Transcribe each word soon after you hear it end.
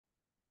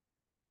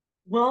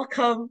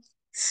Welcome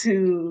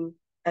to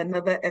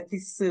another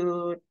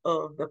episode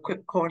of the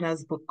Quip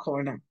Corners Book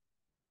Corner.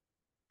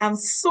 I'm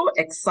so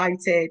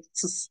excited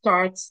to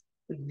start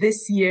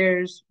this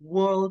year's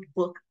World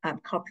Book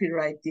and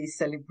Copyright Day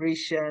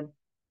celebration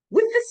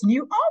with this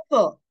new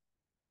author.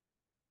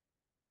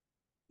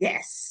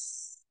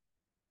 Yes,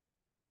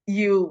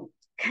 you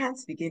can't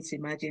begin to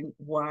imagine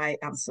why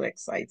I'm so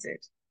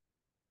excited.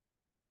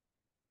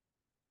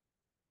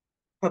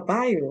 Her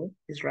bio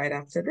is right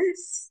after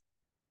this.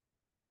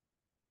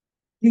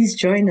 Please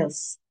join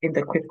us in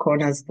the Quip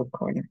Corners Book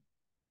Corner.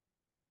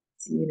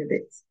 See you in a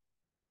bit.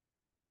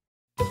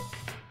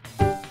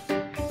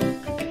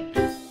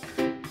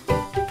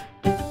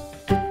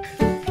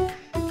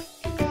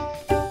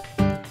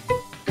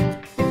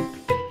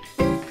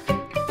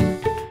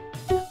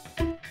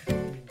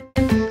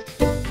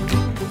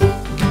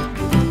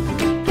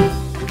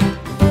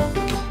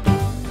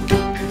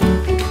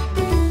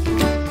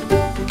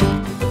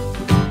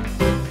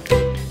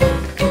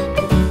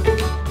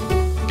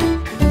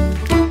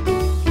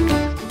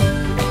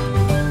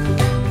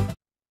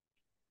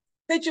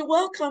 Peju,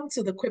 welcome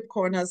to the Quip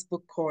Corners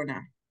Book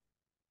Corner.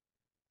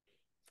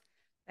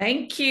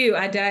 Thank you,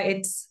 Ada.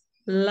 It's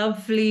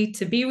lovely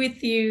to be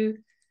with you.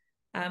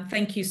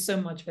 Thank you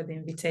so much for the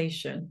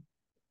invitation.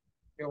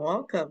 You're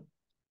welcome.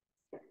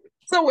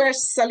 So we're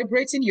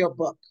celebrating your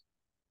book.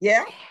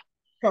 Yeah?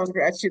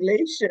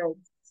 Congratulations.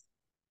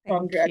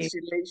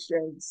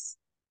 Congratulations.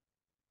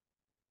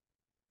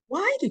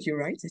 Why did you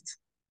write it?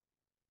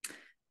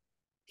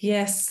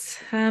 Yes,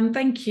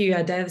 thank you,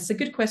 Ada. It's a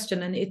good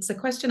question, and it's a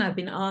question I've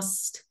been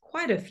asked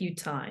quite a few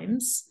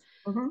times.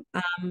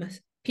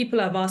 People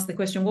have asked the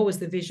question, what was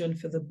the vision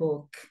for the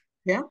book?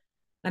 Yeah.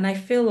 And I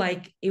feel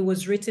like it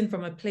was written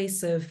from a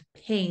place of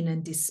pain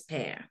and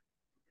despair,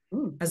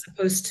 as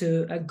opposed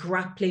to a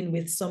grappling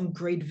with some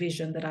great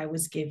vision that I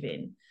was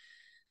given.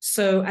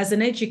 So as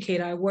an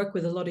educator, I work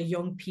with a lot of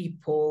young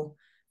people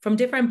from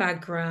different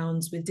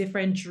backgrounds with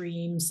different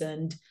dreams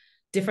and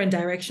different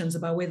directions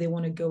about where they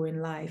want to go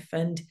in life.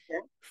 And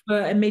for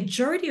a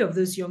majority of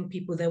those young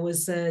people, there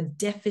was a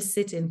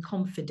deficit in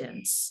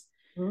confidence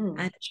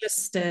and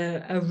just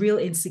a real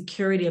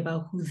insecurity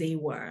about who they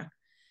were.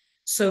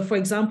 So, for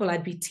example,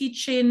 I'd be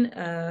teaching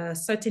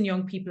certain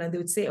young people and they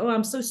would say, oh,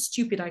 I'm so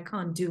stupid, I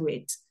can't do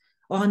it,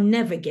 or I'll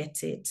never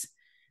get it.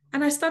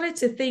 And I started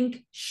to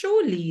think,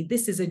 surely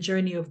this is a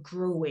journey of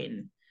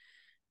growing.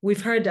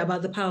 We've heard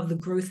about the power of the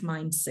growth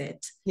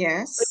mindset.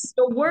 Yes. But if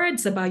the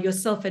words about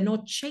yourself are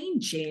not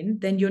changing,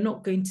 then you're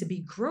not going to be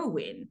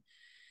growing.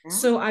 Yeah.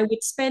 So I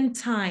would spend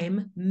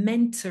time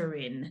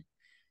mentoring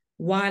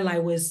while I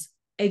was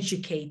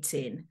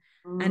educating.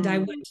 And I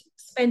would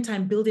spend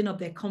time building up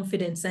their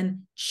confidence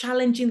and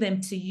challenging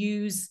them to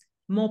use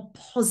more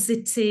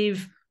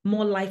positive,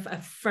 more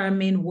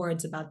life-affirming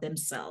words about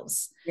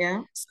themselves.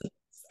 Yeah. So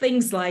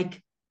things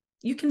like,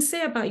 you can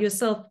say about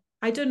yourself,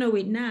 I don't know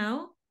it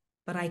now,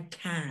 but I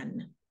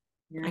can.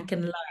 Yeah. I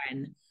can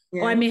learn.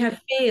 Yeah. Or I may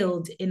have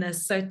failed in a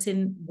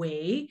certain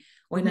way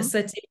or in a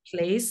certain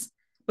place,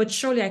 but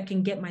surely I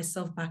can get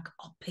myself back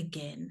up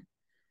again.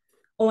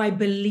 Or I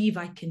believe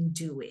I can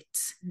do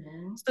it.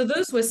 Yeah. So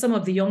those were some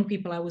of the young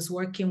people I was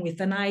working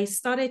with. And I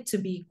started to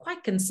be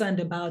quite concerned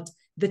about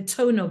the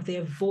tone of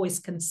their voice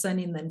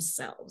concerning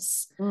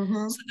themselves. So there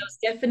was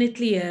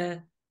definitely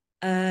a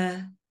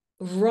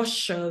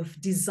rush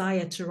of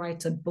desire to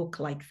write a book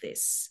like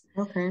this.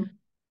 Okay.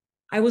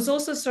 I was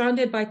also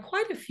surrounded by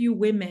quite a few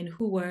women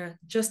who were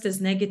just as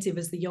negative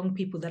as the young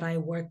people that I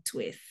worked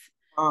with.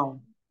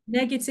 Wow.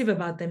 Negative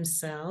about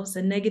themselves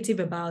and negative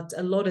about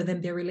a lot of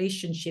them, their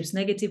relationships,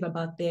 negative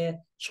about their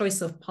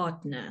choice of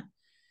partner.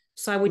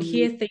 So I would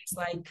hear things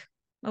like,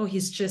 oh,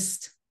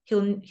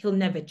 he'll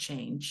never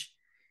change.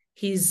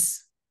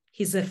 He's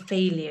a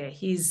failure.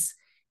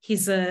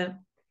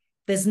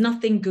 There's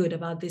nothing good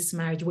about this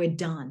marriage. We're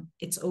done.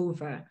 It's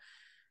over.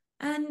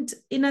 And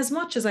in as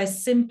much as I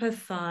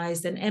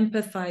sympathized and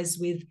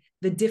empathized with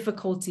the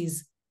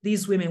difficulties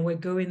these women were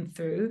going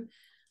through,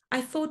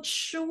 I thought,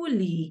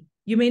 surely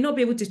you may not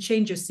be able to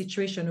change your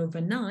situation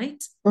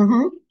overnight.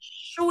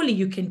 Surely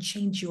you can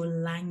change your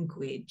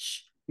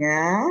language.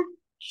 Yeah.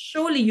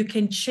 Surely you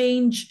can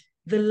change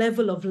the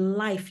level of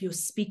life you're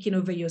speaking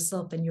over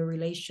yourself and your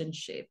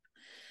relationship.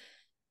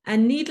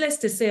 And needless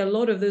to say, a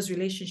lot of those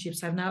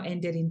relationships have now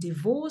ended in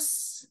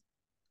divorce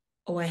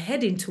or are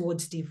heading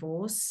towards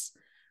divorce.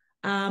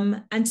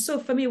 And so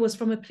for me, it was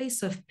from a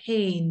place of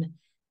pain,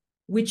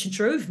 which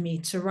drove me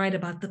to write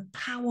about the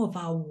power of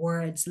our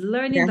words,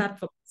 learning that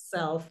for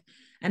myself,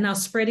 and now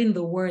spreading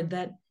the word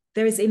that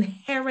there is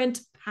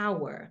inherent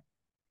power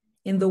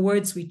in the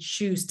words we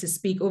choose to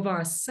speak over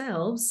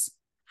ourselves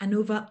and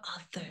over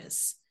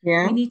others.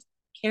 Yeah. We need to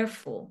be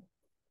careful.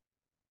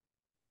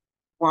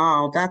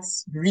 Wow,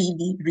 that's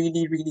really,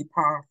 really, really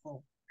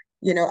powerful.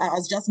 You know, I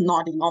was just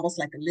nodding almost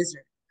like a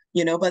lizard,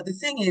 but the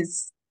thing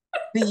is,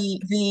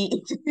 it's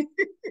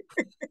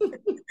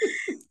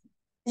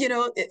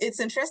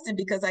interesting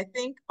because I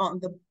think on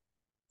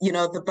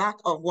the back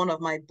of one of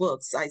my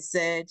books, I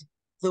said,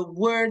 the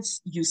words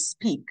you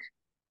speak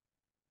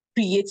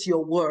create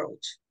your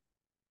world,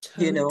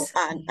 and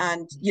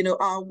Totally.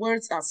 our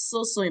words are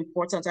so, so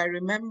important. I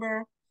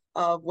remember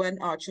when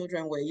our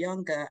children were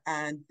younger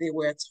and they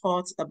were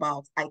taught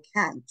about I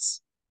can't,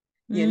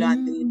 and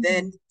they Mm.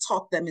 then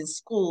taught them in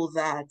school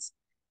that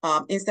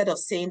instead of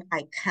saying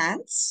I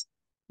can't,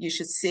 you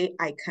should say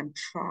I can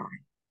try.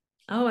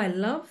 Oh, I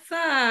love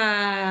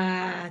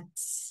that.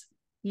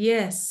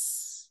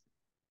 Yes.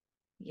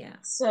 Yeah,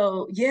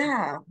 So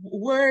yeah,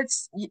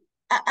 words,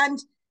 and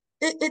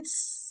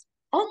it's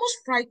almost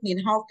frightening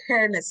how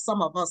careless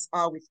some of us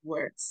are with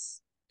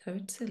words.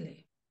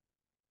 totally.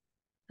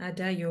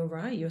 Ada, you're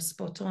right. You're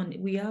spot on.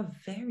 We are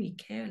very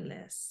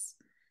careless,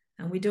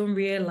 and we don't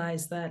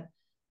realize that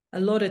a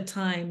lot of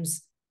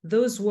times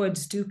those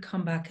words do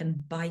come back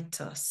and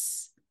bite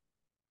us.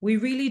 We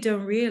really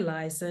don't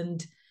realize.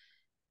 And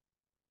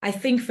I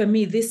think for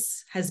me,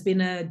 this has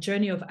been a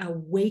journey of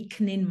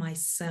awakening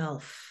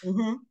myself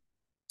Mm-hmm.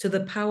 to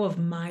the power of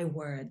my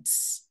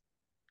words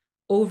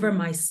over Mm-hmm.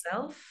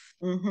 myself,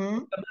 Mm-hmm.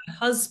 over my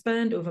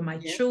husband, over my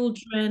Yeah.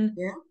 children,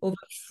 Yeah.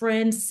 over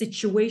friends,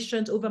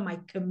 situations, over my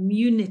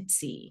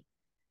community.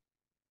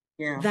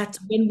 Yeah. That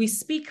when we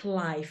speak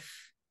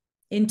life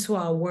into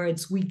our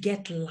words, we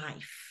get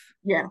life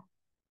Yeah.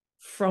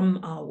 from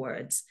our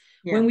words.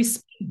 Yeah. When we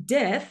speak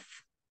death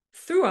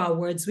through our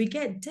words, we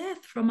get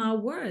death from our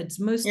words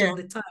most Yeah. of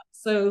the time.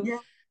 So Yeah.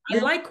 I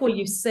Yeah. like what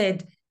you said.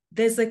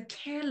 There's a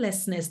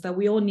carelessness that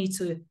we all need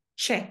to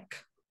check.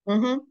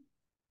 Mm-hmm.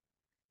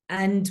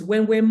 And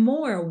when we're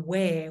more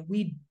aware,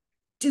 we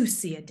do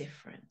see a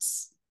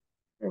difference.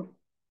 True.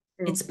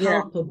 True. It's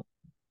Yeah. palpable.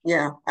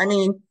 Yeah. I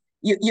mean,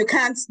 you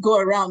can't go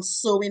around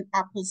sowing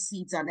apple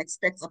seeds and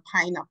expect a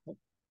pineapple,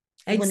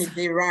 even if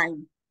they Exactly.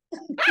 rhyme.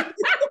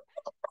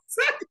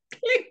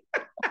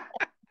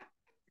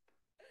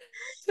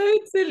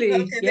 Totally.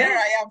 Okay, there Yeah.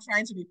 I am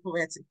trying to be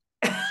poetic.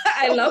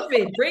 I love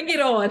it. Bring it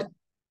on.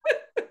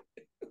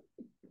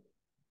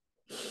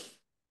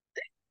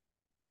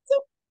 So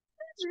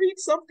read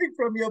something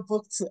from your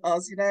book to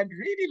us. I'd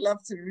really love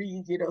to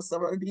read,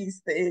 some of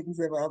these things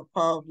about the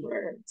power of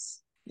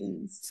words,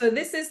 please. So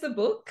this is the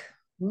book.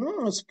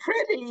 It's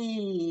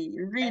pretty,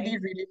 really,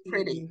 Thank really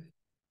pretty. you.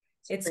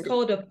 It's Pretty.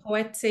 called A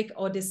Poetic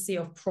Odyssey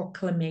of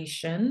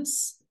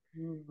Proclamations.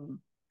 Mm.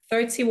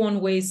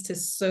 31 ways to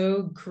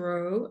sow,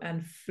 grow,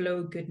 and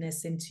flow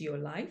goodness into your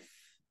life.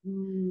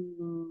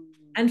 Mm.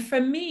 And for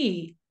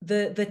me,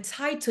 the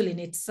title in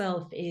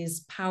itself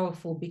is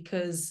powerful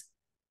because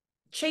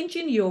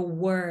changing your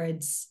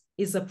words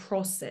is a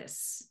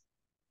process.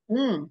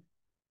 Mm.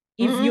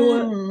 If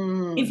you're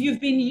if Mm.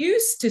 you've been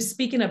used to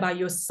speaking about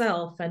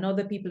yourself and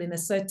other people in a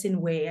certain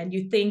way, and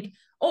you think,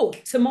 oh,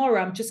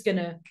 tomorrow I'm just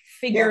gonna Yeah.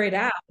 figure it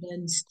out,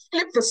 and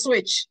Flip the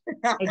switch.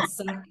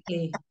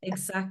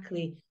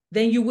 exactly,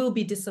 then you will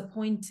be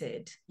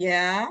disappointed.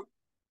 Yeah.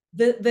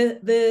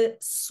 The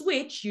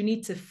switch you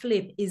need to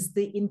flip is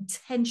the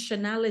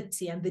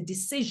intentionality and the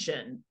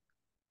decision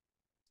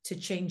to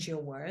change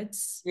your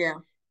words, Yeah.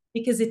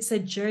 because it's a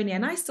journey,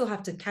 and I still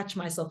have to catch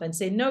myself and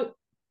say, no,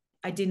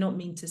 I did not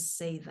mean to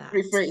say that.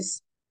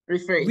 Rephrase.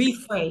 Rephrase.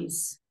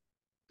 Rephrase.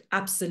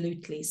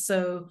 Absolutely.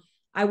 So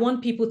I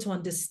want people to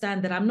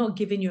understand that I'm not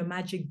giving you a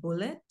magic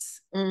bullet.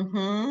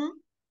 Mm-hmm.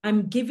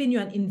 I'm giving you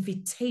an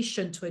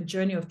invitation to a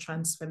journey of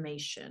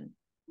transformation.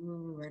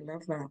 I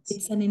love that.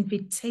 It's an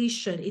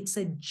invitation, it's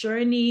a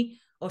journey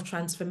of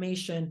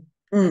transformation.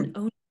 And Mm.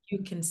 only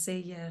you can say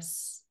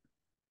yes.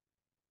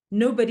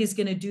 Nobody's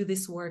going to do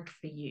this work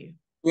for you.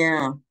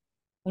 Yeah.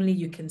 Only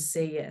you can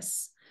say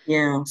yes.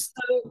 Yeah.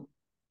 So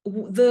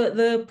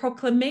the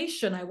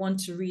proclamation I want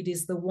to read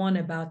is the one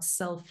about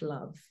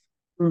self-love.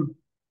 Mm.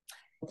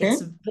 Okay. It's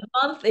the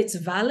month, it's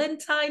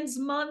Valentine's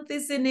month,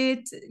 isn't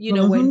it? We're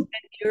Mm-hmm. in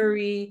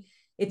February.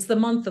 It's the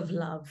month of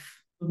love.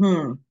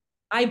 Mm-hmm.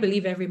 I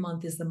believe every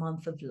month is the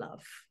month of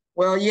love.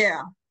 Well, yeah,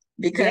 Yeah.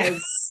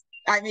 because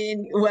I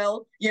mean,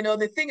 well,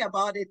 the thing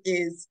about it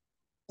is,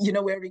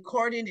 we're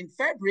recording in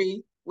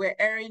February, we're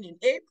airing in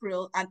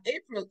April, and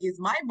April is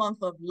my month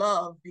of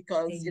love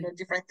because,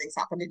 different things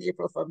happen in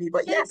April for me.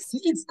 But yes,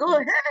 please go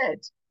ahead.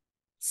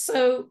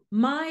 So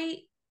my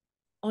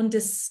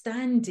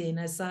understanding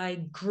as I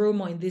grow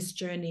more in this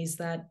journey is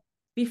that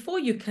before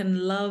you can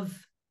love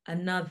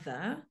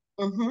another,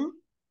 Mm-hmm.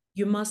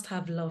 you must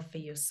have love for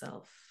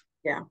yourself.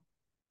 Yeah.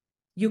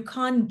 You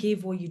can't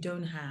give what you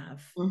don't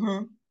have.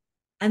 Mm-hmm.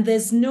 And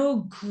there's no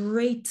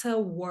greater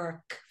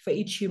work for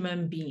each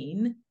human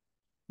being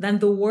than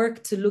the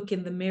work to look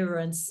in the mirror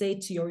and say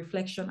to your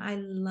reflection, I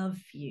love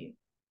you.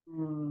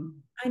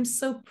 I'm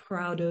so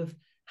proud of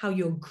how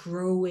you're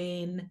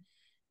growing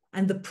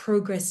and the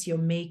progress you're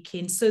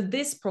making. So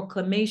this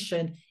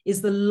proclamation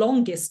is the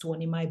longest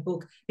one in my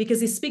book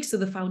because it speaks to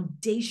the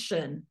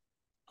foundation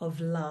of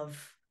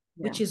love,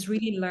 Yeah. which is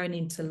really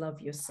learning to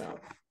love yourself.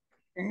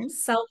 Okay.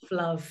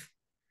 Self-love.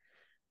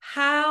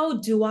 How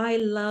do I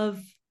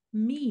love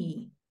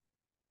me?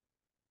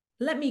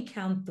 Let me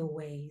count the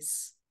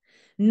ways.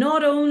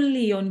 Not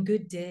only on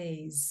good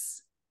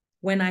days,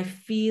 when I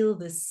feel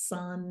the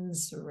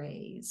sun's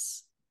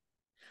rays,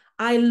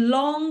 I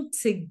long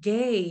to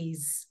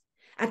gaze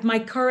at my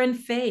current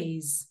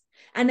phase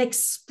and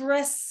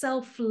express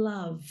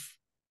self-love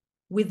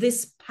with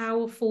this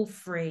powerful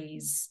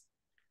phrase: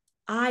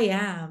 I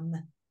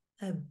am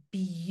a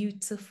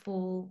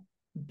beautiful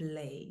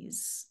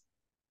blaze.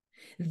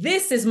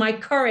 This is my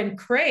current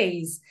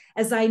craze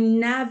as I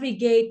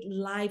navigate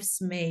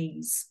life's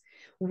maze.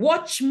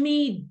 Watch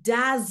me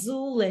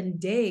dazzle and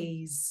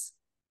daze.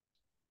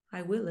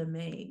 I will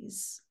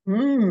amaze.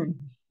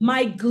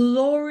 My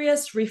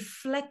glorious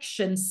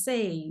reflection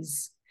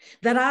says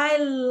that I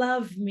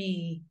love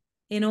me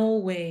in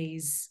all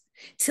ways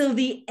till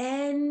the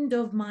end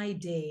of my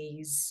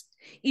days,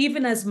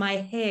 even as my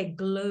hair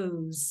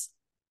glows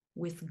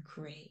with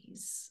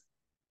grays.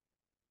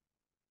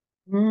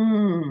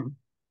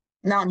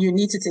 Now you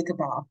need to take a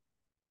bath.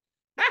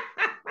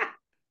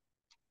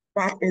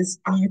 That is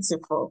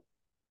beautiful.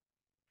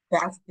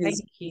 That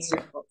is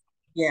beautiful.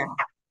 Yeah,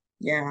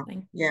 yeah,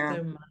 Thank yeah, you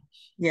so much.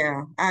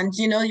 yeah. And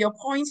you know, your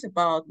point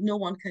about no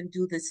one can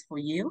do this for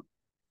you,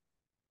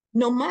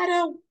 no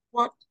matter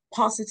what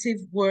positive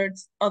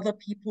words other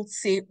people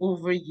say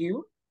over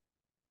you,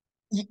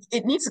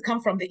 it needs to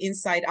come from the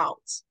inside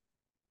out.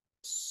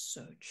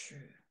 So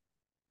true.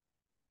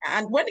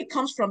 And when it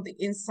comes from the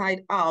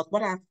inside out,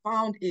 what I've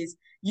found is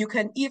you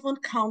can even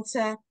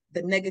counter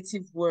the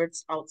negative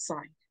words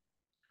outside.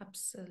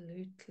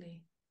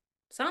 Absolutely.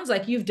 Sounds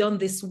like you've done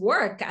this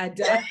work,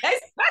 Ada.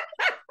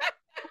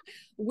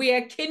 We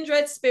are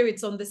kindred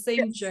spirits on the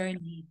same Yes.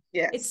 journey.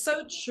 Yes. It's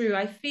so true.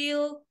 I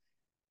feel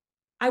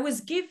I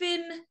was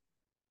given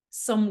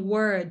some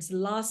words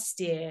last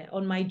year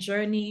on my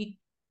journey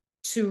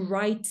to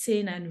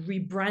writing and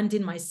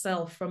rebranding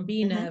myself from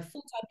being a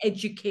full-time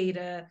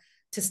educator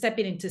to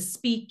stepping into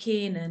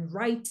speaking and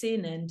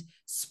writing and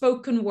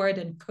spoken word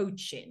and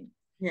coaching.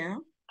 Yeah.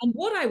 And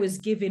what I was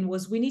given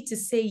was we need to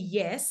say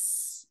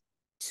yes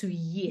to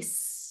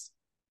yes.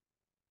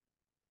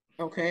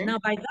 Okay. Now,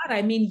 by that,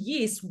 I mean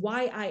yes,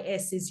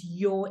 YIS is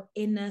your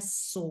inner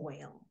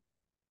soil.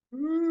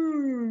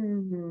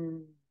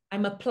 I'm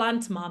a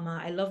plant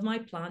mama. I love my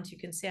plant. You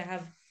can see I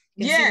have,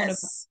 you can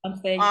see one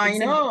of my plants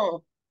there.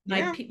 You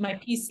I can see know. my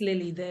peace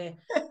lily there.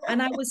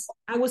 And I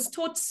was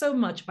taught so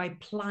much by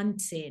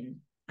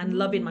planting and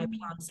loving my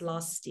plants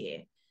last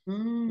year.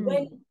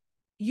 When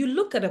you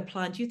look at a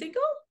plant, you think,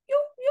 oh,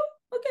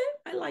 okay,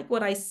 I like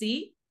what I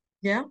see.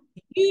 Yeah.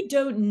 You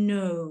don't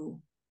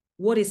know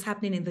what is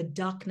happening in the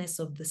darkness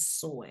of the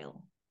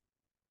soil.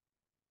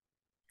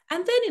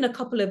 And then in a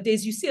couple of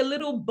days, you see a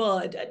little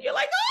bud and you're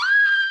like,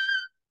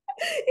 ah,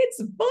 it's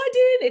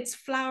budding, it's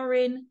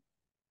flowering.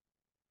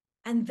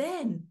 And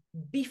then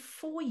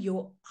before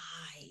your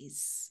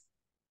eyes,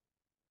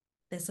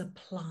 there's a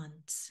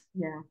plant.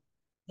 Yeah.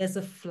 There's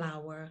a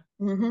flower.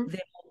 There are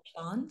more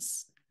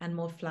plants and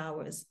more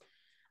flowers.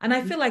 And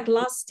I feel like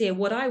last year,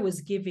 what I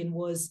was given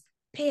was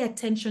pay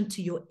attention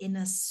to your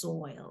inner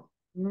soil.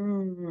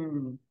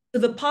 To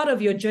the part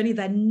of your journey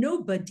that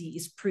nobody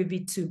is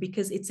privy to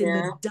because it's in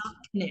the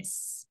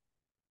darkness.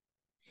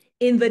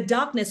 In the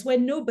darkness where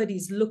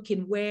nobody's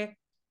looking, where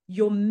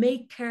your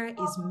maker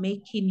is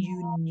making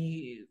you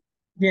new.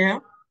 Yeah.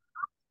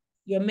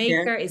 Your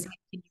maker is making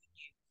you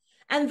new.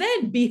 And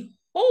then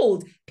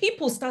behold,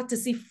 people start to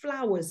see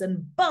flowers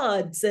and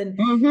buds and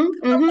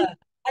color,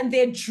 and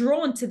they're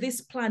drawn to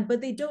this plant,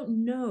 but they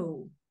don't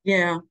know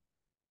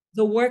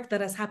the work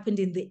that has happened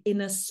in the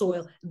inner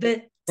soil,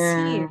 the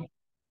tear,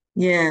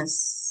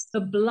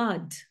 the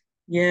blood,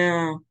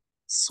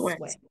 sweat.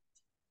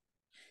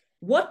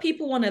 What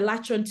people want to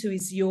latch onto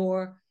is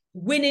your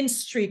winning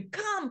streak.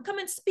 Come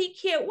and speak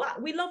here.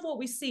 What? We love what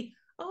we see.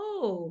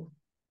 Oh,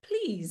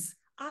 please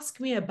ask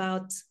me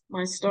about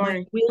my story,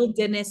 my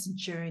wilderness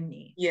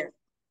journey.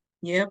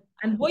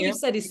 And what you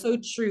said is so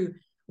true.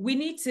 We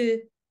need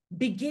to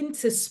begin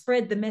to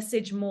spread the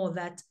message more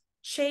that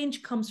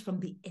change comes from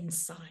the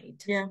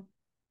inside.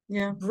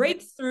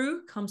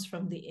 Breakthrough comes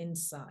from the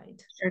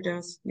inside. Sure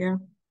does.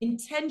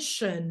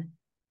 Intention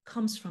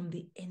comes from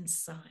the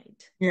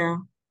inside.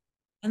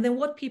 And then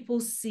what people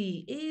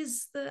see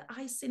is the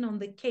icing on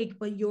the cake,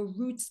 but your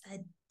roots are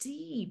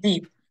deep.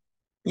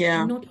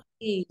 You're not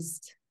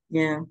phased.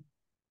 Nice.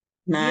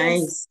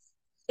 Yes.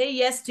 Say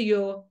yes to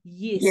your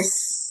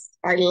yes.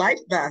 I like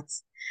that.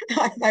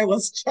 I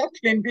was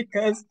chuckling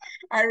because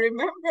I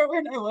remember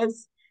when I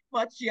was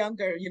much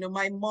younger,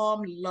 my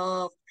mom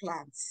loved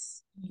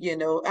plants.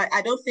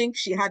 I don't think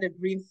she had a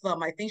green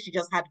thumb. I think she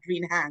just had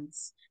green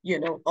hands,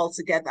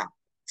 altogether.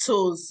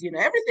 Toes,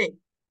 everything.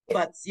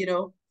 But,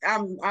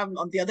 I'm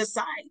on the other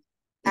side.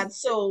 And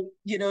so,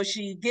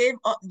 she gave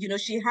up,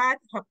 she had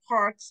her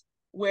part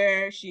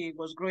where she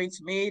was growing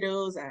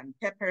tomatoes and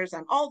peppers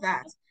and all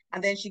that.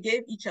 And then she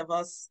gave each of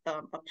us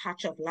a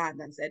patch of land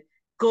and said,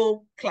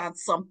 go plant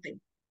something.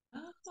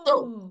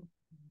 So,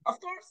 of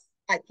course,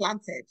 I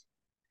planted.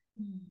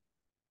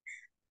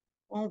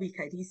 1 week,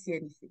 I didn't see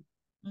anything.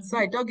 So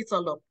I dug it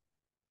all up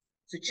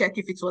to check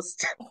if it was.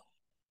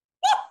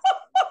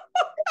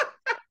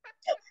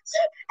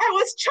 I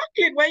was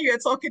chuckling when you were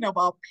talking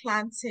about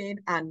planting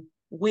and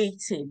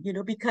waiting,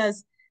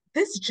 because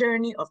this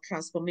journey of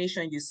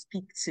transformation you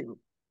speak to,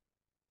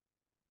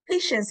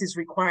 patience is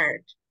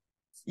required,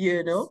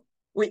 you know.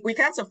 We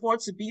can't afford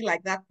to be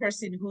like that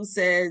person who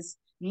says,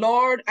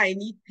 Lord, I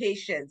need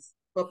patience,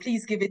 but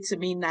please give it to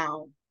me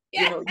now.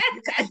 You Yes. know,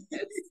 you can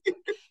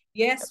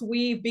Yes,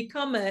 we've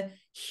become a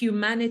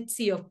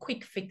humanity of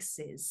quick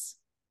fixes.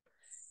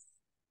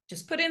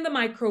 Just put in the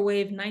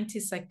microwave,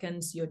 90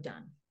 seconds, you're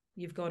done.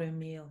 You've got a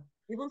meal.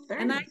 even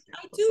And 30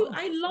 for do, some.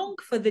 I long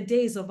for the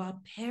days of our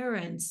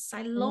parents.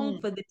 I long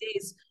for the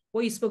days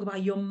where you spoke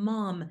about your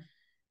mom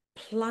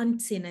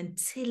planting and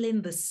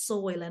tilling the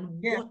soil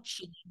and Yeah,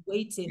 watching and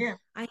waiting. yeah,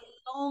 I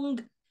long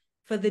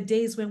for the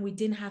days when we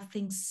didn't have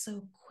things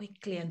so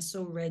quickly and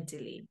so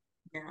readily.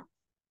 yeah,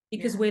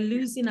 Because yeah. we're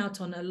losing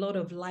out on a lot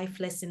of life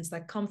lessons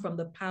that come from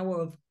the power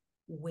of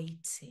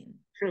waiting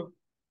True,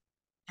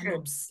 and true.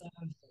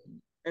 observing.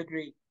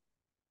 Agree.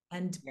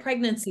 And Yeah.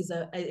 pregnancy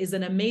is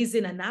an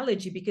amazing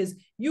analogy because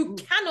you Ooh.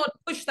 cannot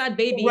push that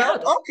baby Well,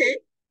 out. okay.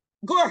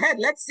 Go ahead.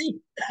 Let's see.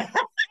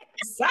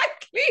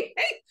 Exactly.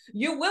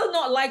 You will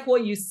not like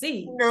what you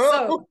see. So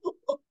No.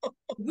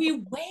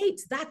 we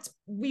wait that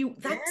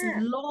Yeah,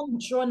 long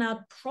drawn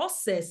out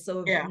process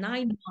of yeah,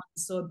 9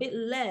 months or a bit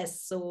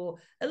less or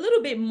a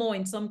little bit more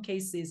in some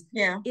cases.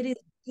 yeah. It is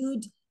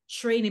good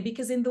training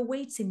because in the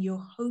waiting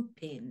you're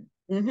hoping,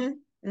 Mm-hmm.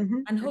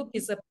 Mm-hmm. and hope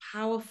is a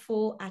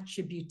powerful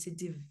attribute to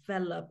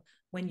develop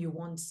when you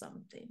want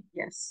something.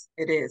 Yes,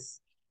 it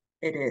is.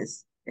 It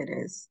is. It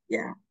is.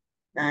 Yeah.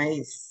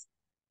 Nice.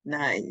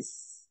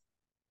 Nice.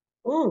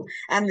 Oh,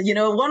 and you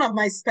know, one of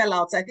my spell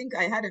outs, I think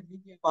I had a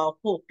video about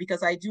hope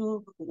because I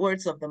do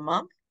words of the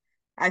month.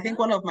 I think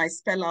one of my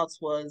spell outs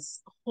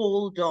was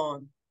hold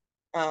on,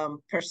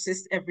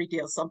 persist every day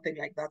or something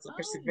like that, or Oh,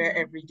 persevere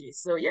nice. every day.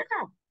 So yeah,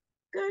 I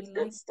good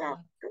like stuff.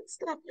 that. Good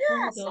stuff. Yeah.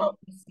 Hold on, So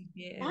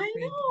persevere I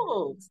every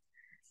know. day.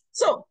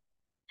 So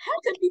how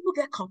can people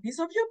get copies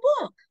of your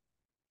book?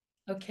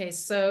 Okay,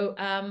 so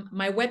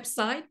my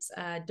website,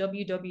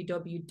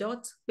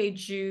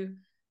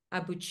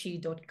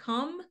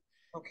 www.pejuabuchi.com.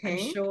 I'm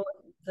Okay. sure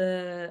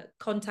the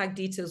contact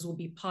details will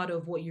be part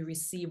of what you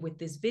receive with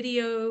this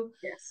video.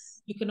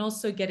 Yes. You can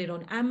also get it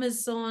on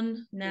Amazon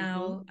Mm-hmm.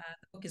 now.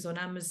 The book is on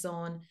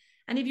Amazon.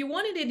 And if you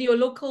want it in your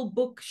local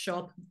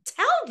bookshop,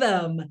 tell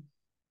them.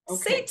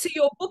 Say Okay. to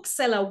your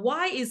bookseller,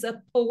 why is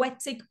a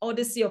Poetic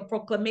Odyssey of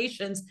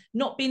Proclamations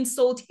not being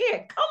sold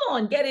here? Come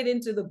on, get it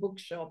into the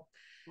bookshop.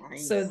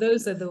 So Nice.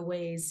 those are the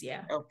ways,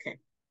 yeah. Okay.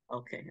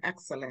 Okay.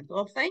 Excellent.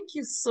 Well, thank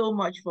you so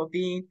much for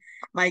being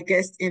my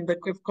guest in the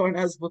Quip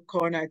Corners Book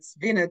Corner. It's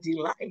been a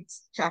delight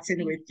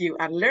chatting with you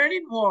and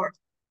learning more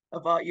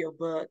about your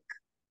book.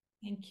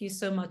 Thank you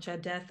so much,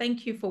 Ada.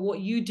 Thank you for what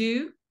you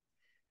do.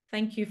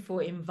 Thank you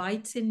for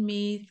inviting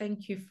me.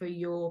 Thank you for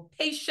your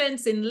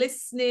patience in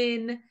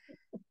listening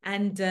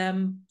and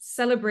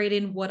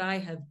celebrating what I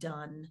have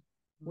done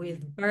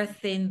with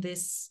birthing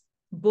this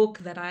book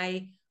that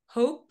I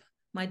hope,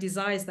 my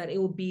desire is that it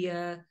will be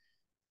a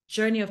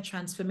journey of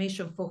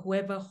transformation for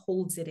whoever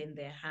holds it in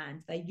their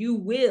hand, that you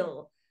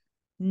will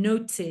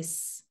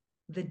notice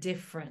the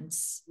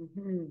difference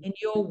in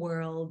your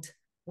world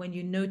when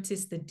you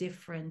notice the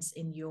difference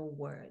in your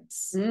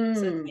words. So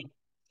thank you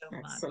so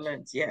much.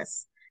 Excellent.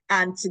 Yes.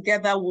 And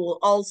together we'll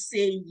all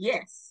say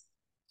yes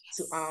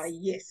to our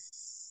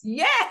yes.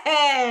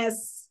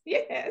 Yes.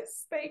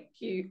 Yes. Thank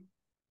you.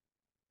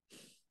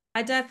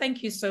 Ada,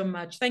 thank you so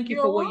much. Thank you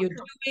You're for what you're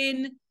welcome.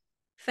 doing.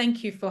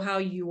 Thank you for how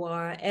you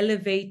are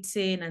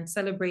elevating and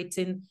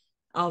celebrating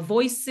our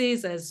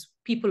voices as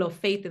people of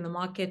faith in the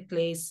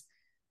marketplace.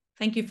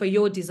 Thank you for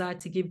your desire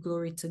to give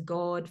glory to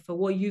God, for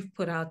what you've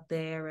put out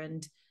there.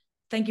 And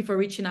thank you for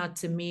reaching out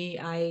to me.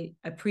 I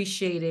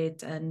appreciate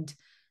it. And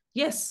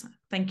yes,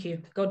 thank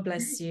you. God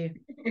bless you.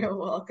 You're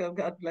welcome.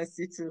 God bless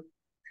you too.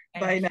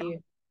 Bye Thank now. you.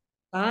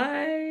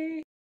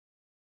 Bye.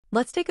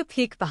 Let's take a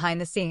peek behind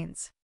the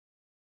scenes.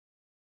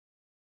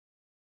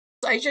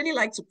 So I usually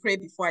like to pray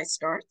before I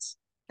start,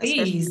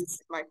 especially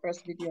Please. my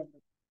first video.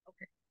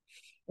 Okay.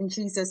 In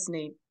Jesus'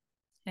 name.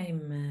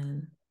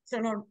 Amen.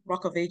 Eternal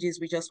Rock of Ages,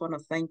 we just want to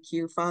thank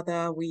you,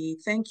 Father. We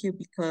thank you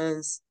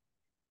because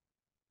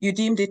you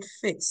deemed it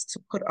fit to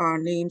put our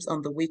names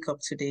on the Wake Up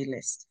Today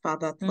list.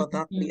 Father, for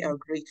that we Mm-hmm. are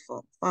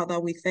grateful. Father,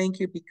 we thank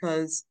you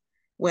because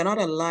we're not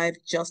alive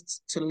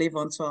just to live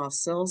unto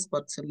ourselves,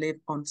 but to live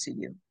unto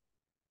you.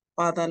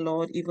 Father,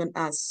 Lord, even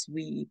as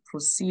we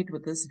proceed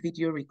with this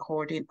video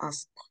recording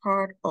as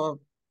part of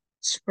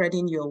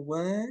spreading your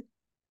word,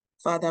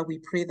 Father, we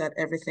pray that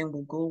everything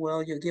will go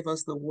well. You give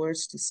us the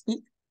words to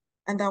speak,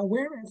 and that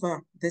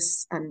wherever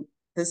this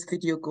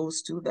video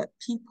goes to, that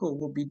people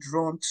will be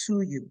drawn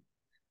to you.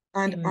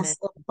 And Amen. as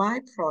a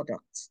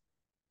byproduct,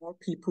 more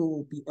people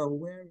will be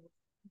aware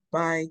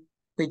by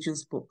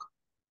Peju's book.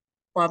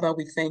 Father,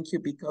 we thank you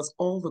because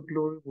all the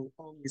glory will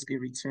always be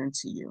returned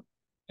to you.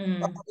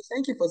 Father, we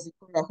thank you for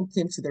Zipporah who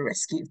came to the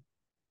rescue.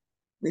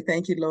 We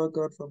thank you, Lord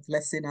God, for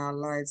blessing our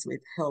lives with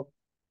help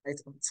right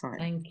on time.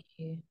 Thank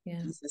you.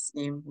 Yeah. In Jesus'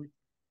 name,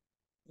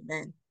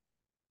 amen.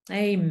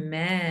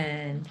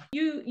 Amen.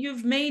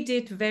 You've made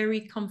it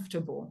very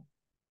comfortable.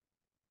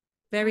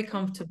 Very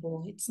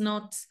comfortable. It's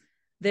not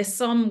There's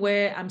some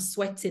where I'm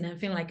sweating and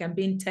feeling like I'm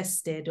being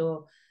tested,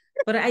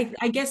 but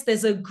I guess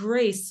there's a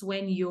grace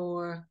when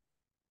you're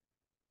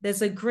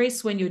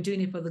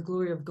doing it for the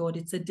glory of God.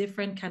 It's a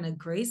different kind of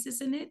grace,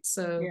 isn't it?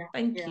 So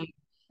thank you.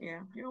 Yeah,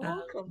 you're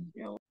welcome.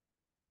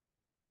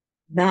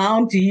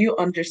 Now, do you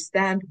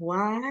understand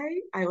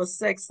why I was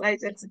so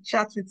excited to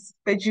chat with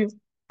Peju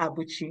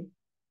Abuchi?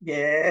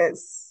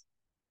 Yes,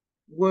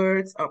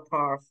 words are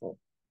powerful.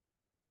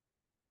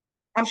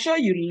 I'm sure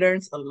you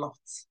learned a lot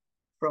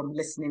from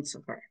listening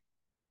to her.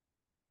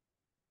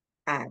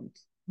 And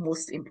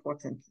most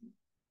importantly,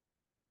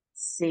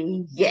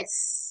 say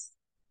yes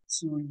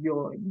to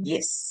your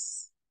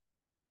yes.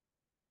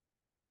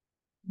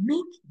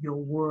 Make your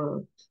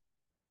word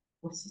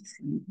what you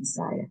truly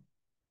desire.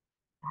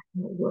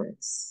 Your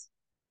words.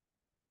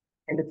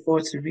 I look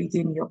forward to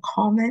reading your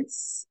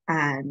comments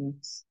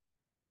and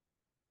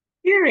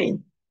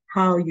hearing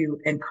how you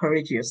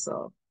encourage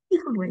yourself,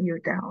 even when you're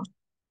down.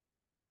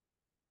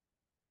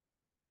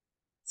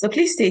 So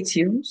please stay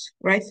tuned.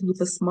 Right through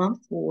this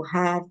month, we'll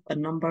have a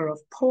number of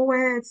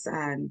poets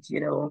and,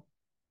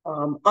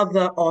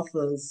 other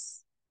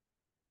authors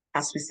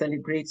as we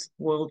celebrate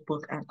World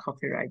Book and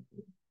Copyright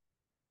Day.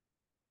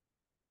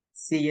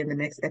 See you in the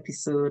next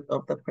episode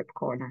of the Prep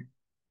Corner.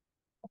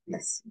 God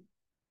bless you.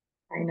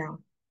 Bye now.